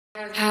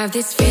Have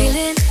this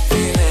feeling,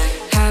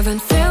 haven't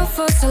felt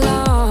for so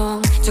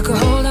long. Took a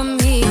hold of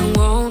me and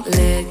won't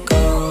let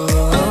go.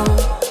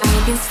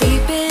 I've been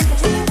sleeping,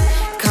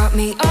 caught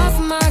me off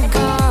my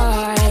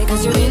guard.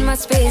 Cause you're in my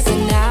space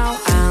and now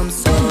I'm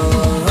so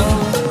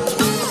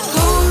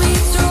pull me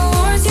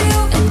towards you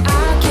and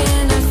I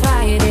cannot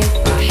fight it.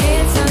 My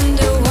head's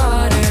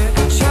underwater,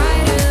 I try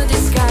to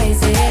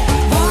disguise it.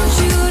 Want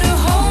you to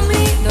hold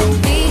me, though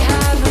we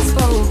haven't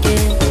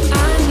spoken.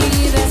 I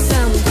need that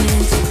something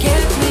to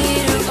get me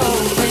to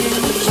open.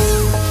 You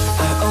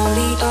are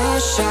only a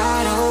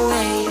shot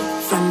away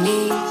from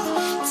me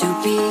to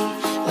be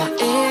my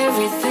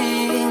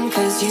everything.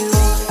 Cause you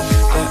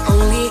are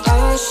only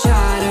a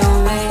shot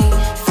away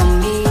from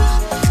me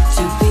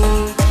to be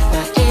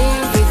my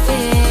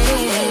everything.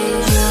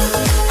 You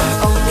are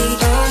only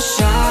a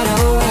shot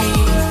away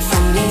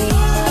from me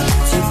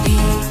to be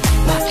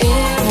my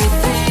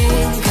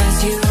everything. Cause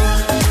you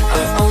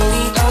are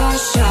only a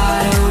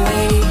shot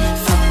away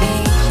from me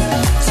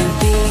to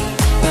be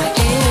my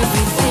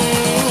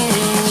everything.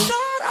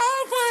 Shot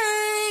away.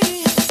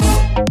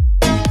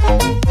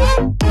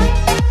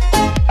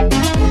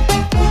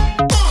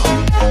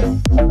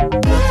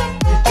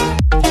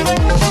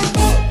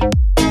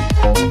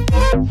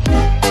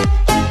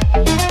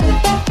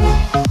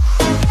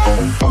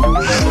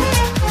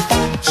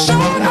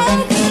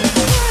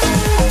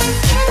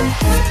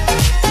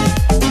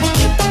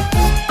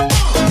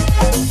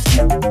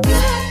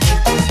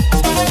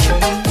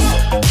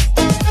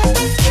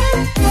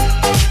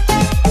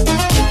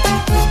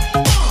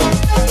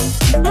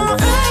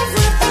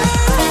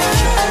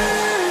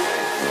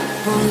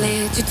 Won't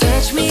let you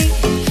touch me,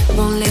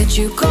 won't let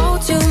you go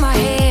to my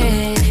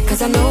head.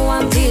 Cause I know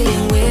I'm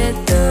dealing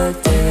with the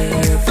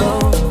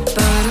devil. But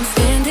I'm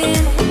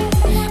standing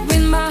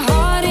with my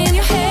heart in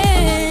your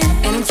hand,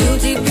 and I'm too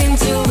deep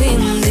into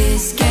win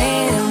this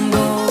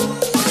gamble.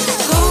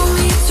 Pull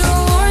me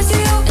towards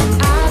you and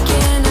I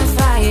cannot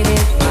fight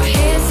it. My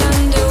head's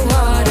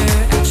underwater,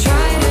 I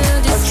try to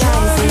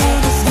disguise it.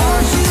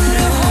 Want you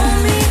to hold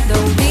me,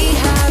 though we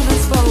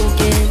haven't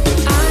spoken.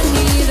 I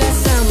need that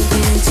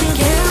something to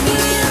get me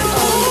to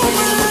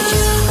open.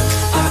 You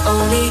are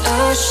only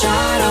a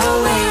shot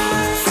away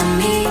from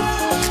me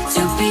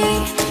to be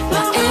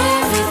my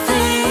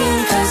everything.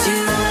 Cause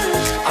you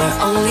are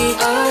only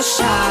a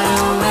shot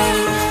away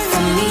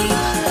from me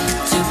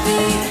to be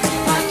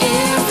my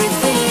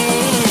everything.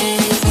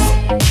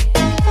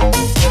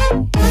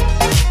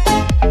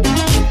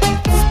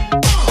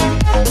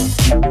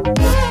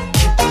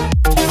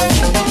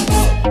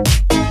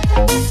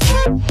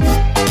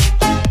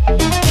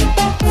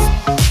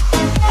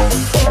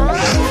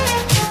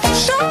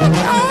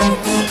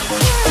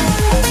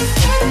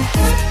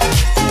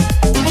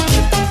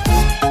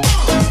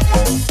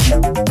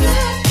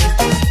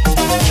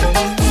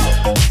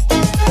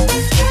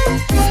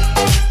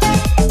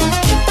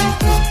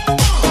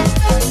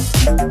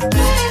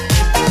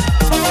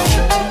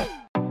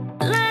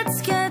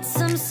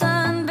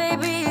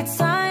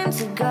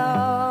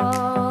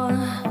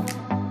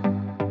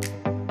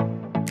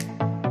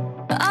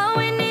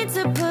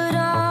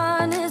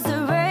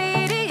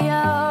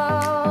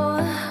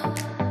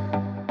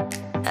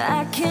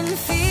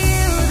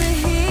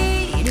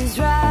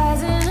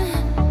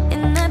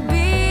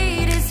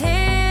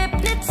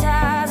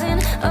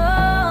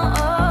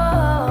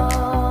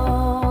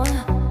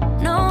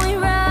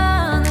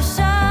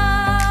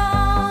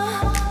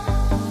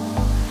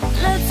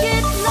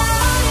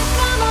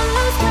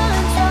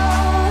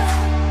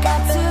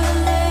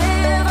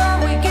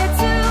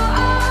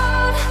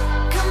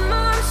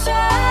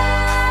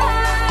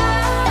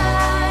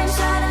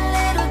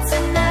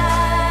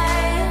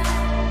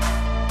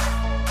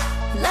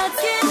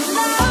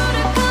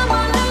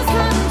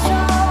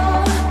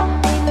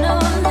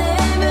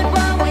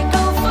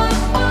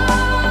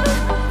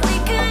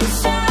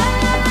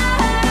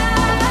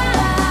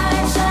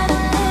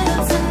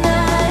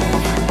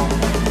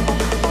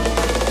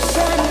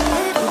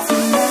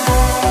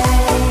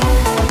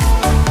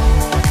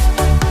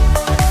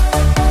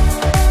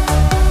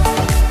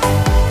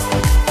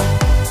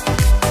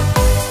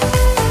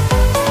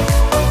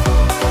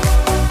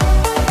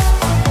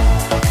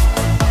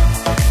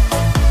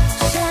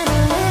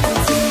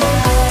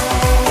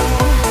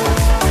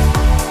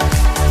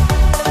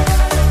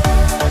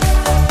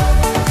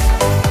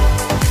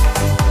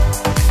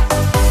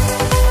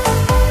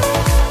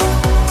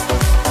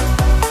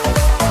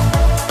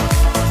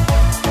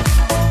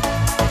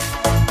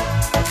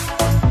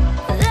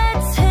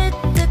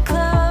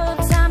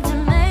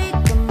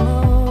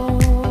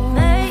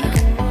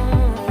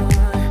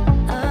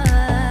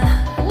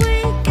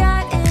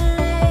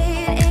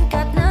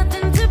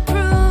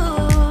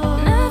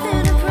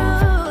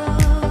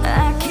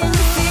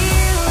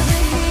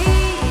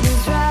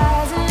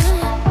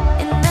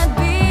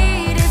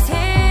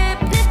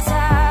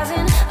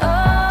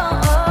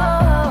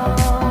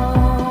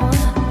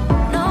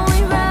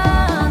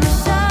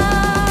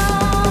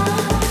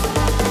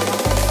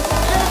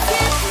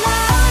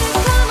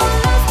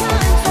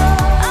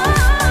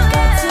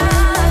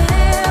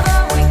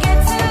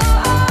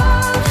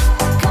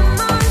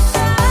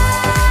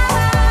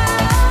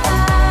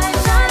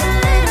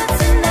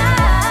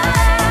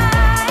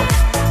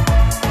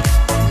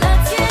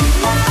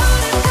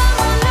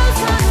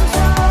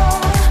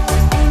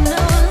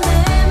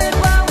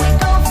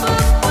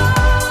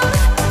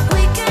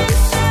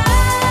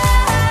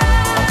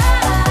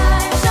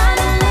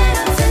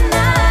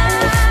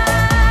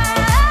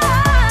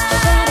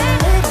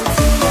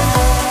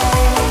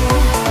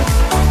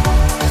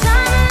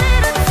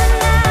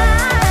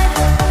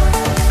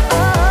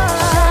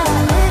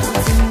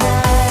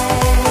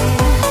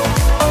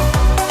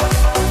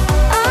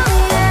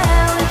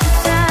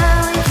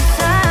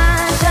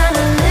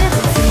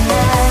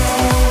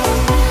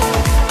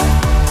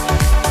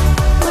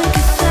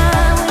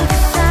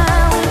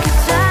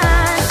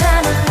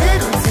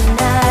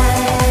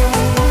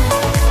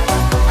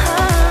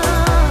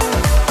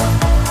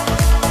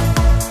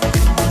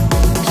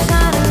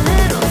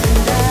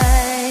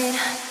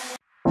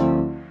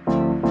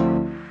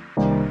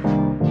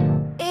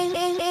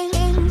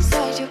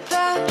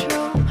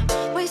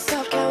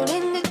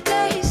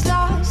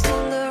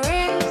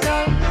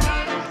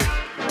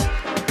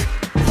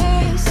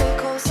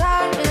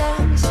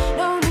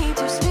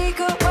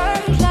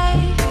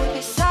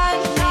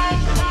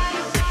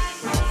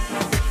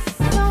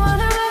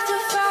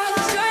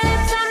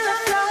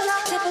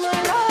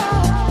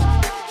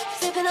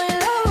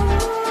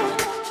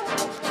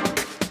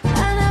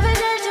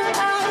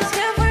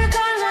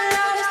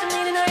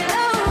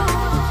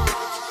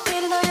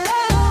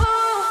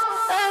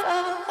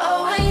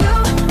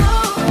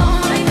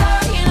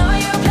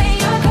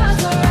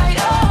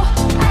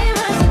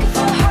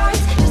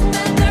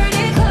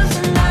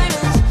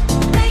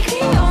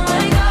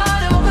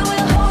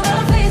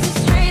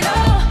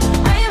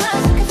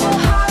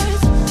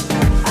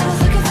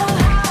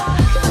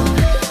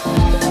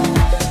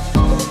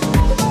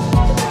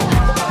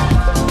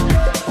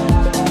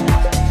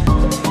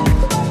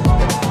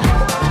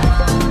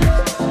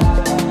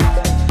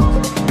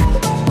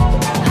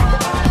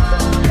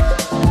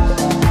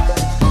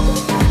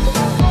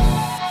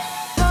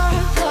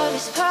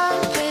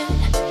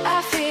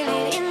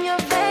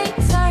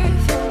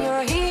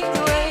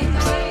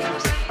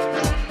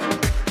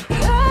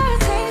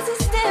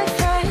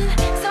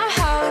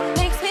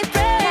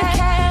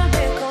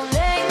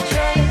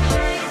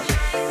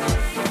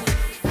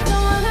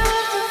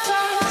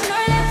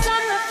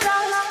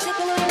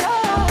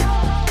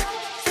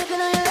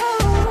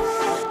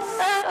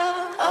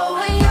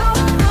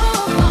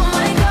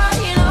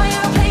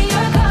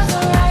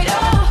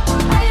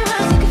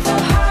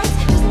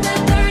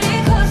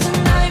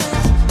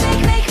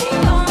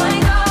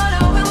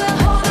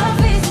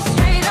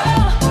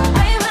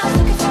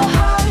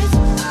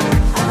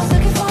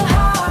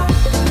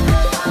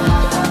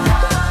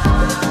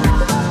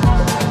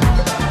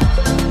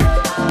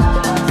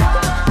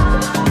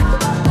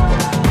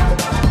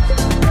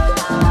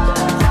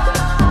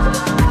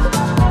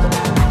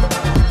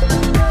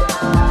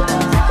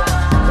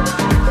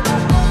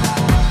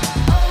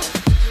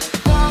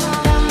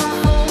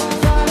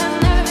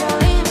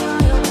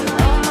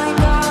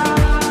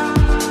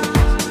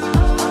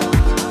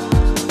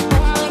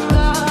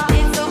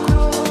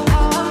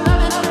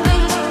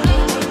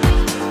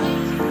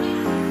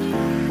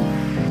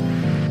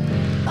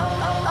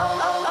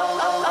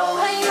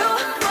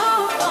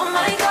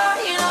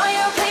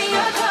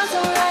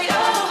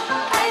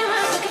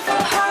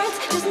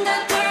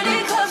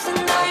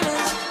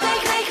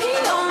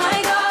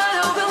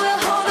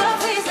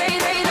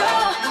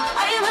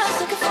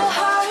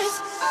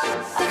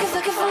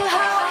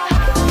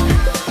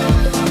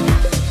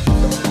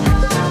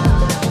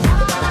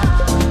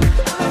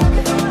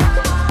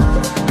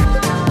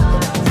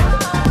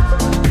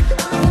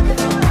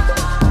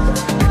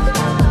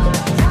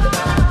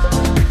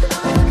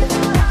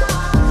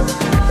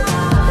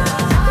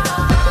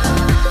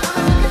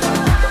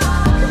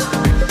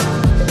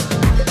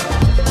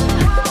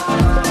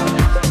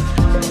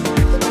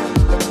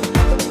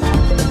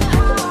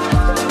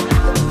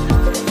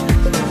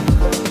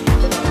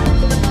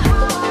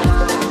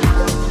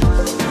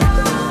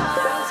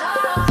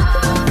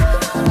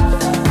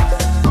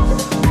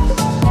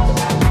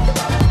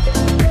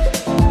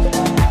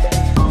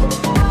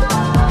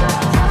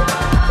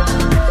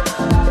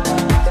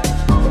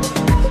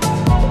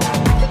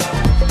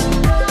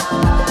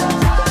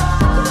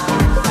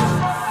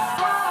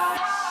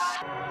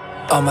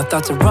 All my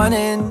thoughts are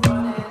running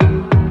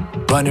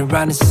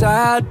round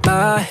inside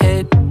my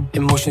head.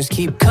 Emotions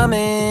keep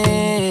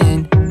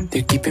coming,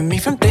 they're keeping me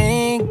from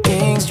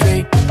thinking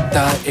straight.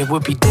 Thought it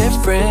would be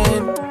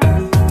different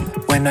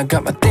when I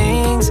got my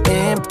things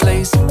in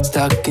place.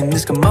 Stuck in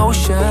this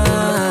commotion,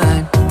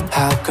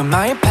 how come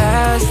I ain't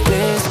past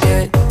this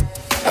yet?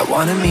 I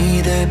wanted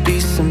me to be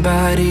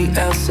somebody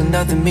else,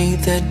 another me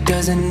that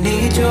doesn't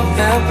need your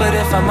help. But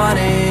if I'm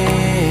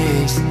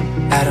honest,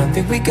 I don't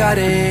think we got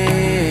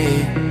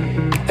it.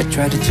 I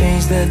try to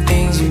change the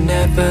things you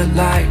never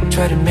liked,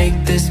 try to make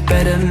this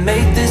better,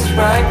 make this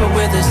right, but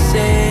we're the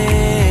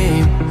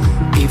same,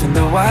 even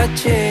though I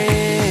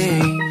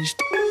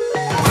changed.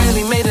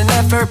 Really made an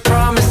effort,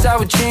 promised I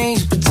would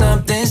change, but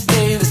something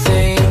stayed the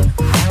same.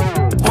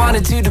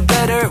 Wanted to do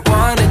better,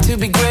 wanted to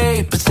be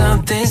great, but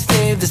something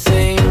stayed the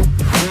same.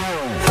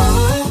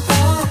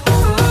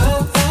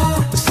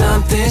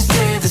 Something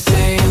stayed the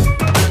same.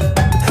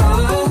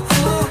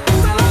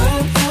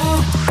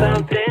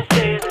 Something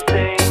stayed the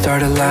same.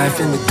 Start a life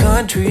in the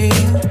country,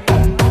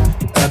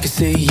 I could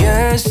say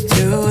yes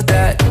to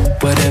that.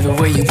 Whatever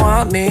way you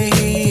want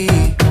me,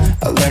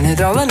 I'll learn it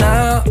all and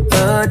I'll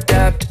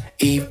adapt.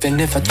 Even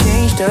if I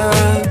changed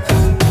up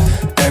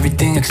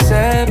everything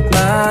except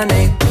my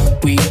name,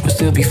 we will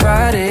still be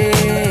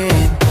fighting,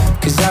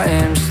 cause I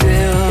am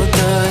still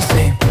the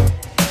same.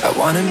 I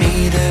wanted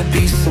me to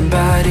be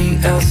somebody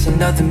else,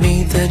 another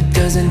me that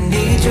doesn't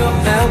need your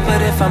help.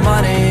 But if I'm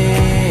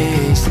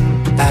honest,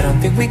 I don't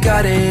think we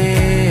got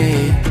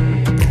it.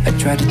 I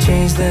try to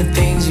change the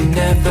things you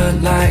never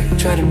liked,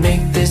 try to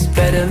make this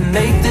better,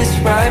 make this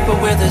right,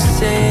 but we're the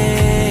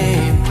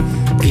same,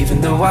 even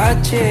though I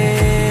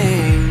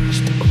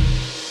changed.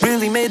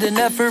 Really made an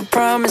effort,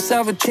 promised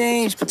I would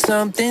change, but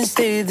something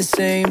stayed the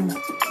same.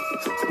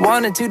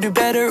 Wanted to do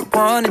better,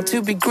 wanted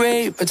to be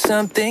great, but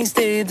something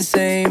stayed the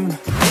same.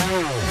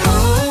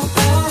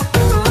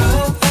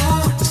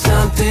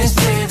 Something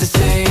stayed the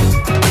same.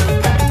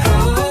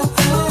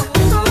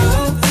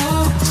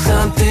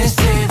 Something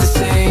stayed the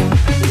same.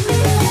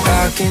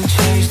 I can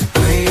change the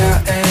way I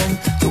am,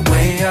 the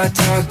way I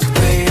talk, the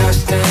way I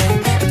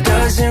stand. It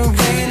doesn't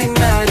really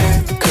matter,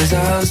 cause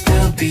I'll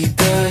still be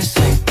the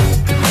same.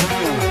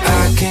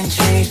 I can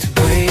change the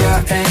way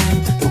I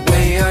am, the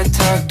way I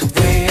talk, the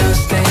way I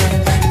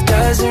stand. It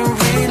doesn't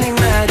really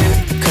matter,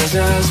 cause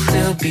I'll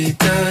still be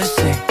the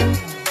same.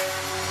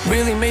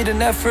 Really made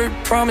an effort,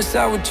 promised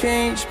I would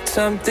change, but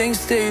some things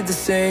stayed the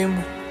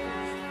same.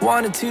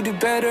 Wanted to do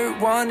better,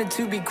 wanted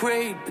to be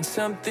great, but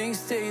some things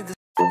stayed the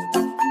same.